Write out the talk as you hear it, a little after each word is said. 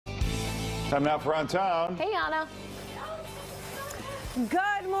Time now for On Town. Hey, Anna.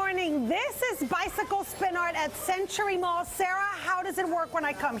 Good morning. This is Bicycle Spin Art at Century Mall. Sarah, how does it work when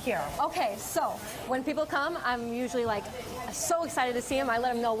I come here? Okay, so when people come, I'm usually like so excited to see them. I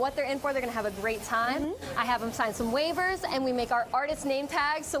let them know what they're in for. They're going to have a great time. I have them sign some waivers, and we make our artist name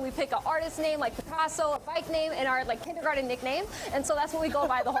tags. So we pick an artist name like Picasso, a bike name, and our like kindergarten nickname. And so that's what we go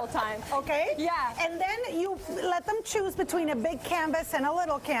by the whole time. Okay. Yeah. And then you let them choose between a big canvas and a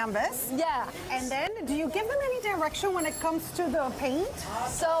little canvas. Yeah. And then do you give them any direction when it comes to the paint?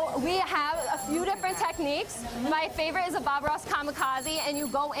 So we have a few different techniques. My favorite is a Bob Ross Kamikaze, and you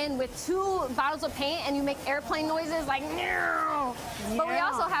go in with 2 bottles of paint and you make airplane noises like meow. But we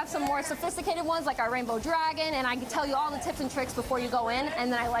also have some more sophisticated ones like our Rainbow Dragon, and I can tell you all the tips and tricks before you go in,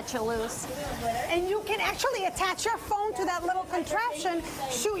 and then I let you loose. And you can actually attach your phone to that little contraption,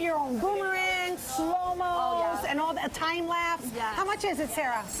 shoot your own boomerangs, slow-mos, and all that time lapse. Yeah. How much is it,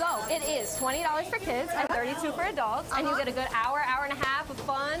 Sarah? So it is $20 for kids and $32 for adults, and you get a good hour and a half of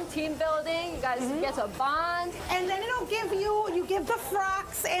fun, team building. You guys get to bond. And then it'll give you give the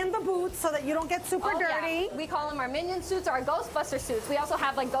frocks and the boots so that you don't get super dirty. Yeah. We call them our Minion suits or our Ghostbuster suits. We also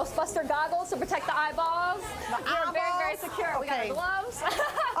have like Ghostbuster goggles to protect the eyeballs. They're very, very secure. We got our gloves.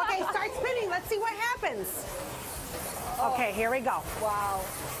 Okay, start spinning. Let's see what happens. Okay, here we go. Wow.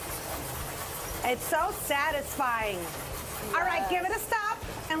 It's so satisfying. Yes. All right, give it a stop,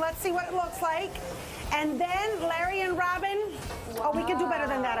 and let's see what it looks like. And then Larry and Robin, oh, we can do better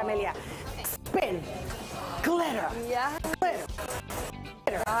than that, Amelia. Spin, glitter, Yeah. glitter,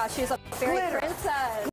 glitter. She's a fairy princess.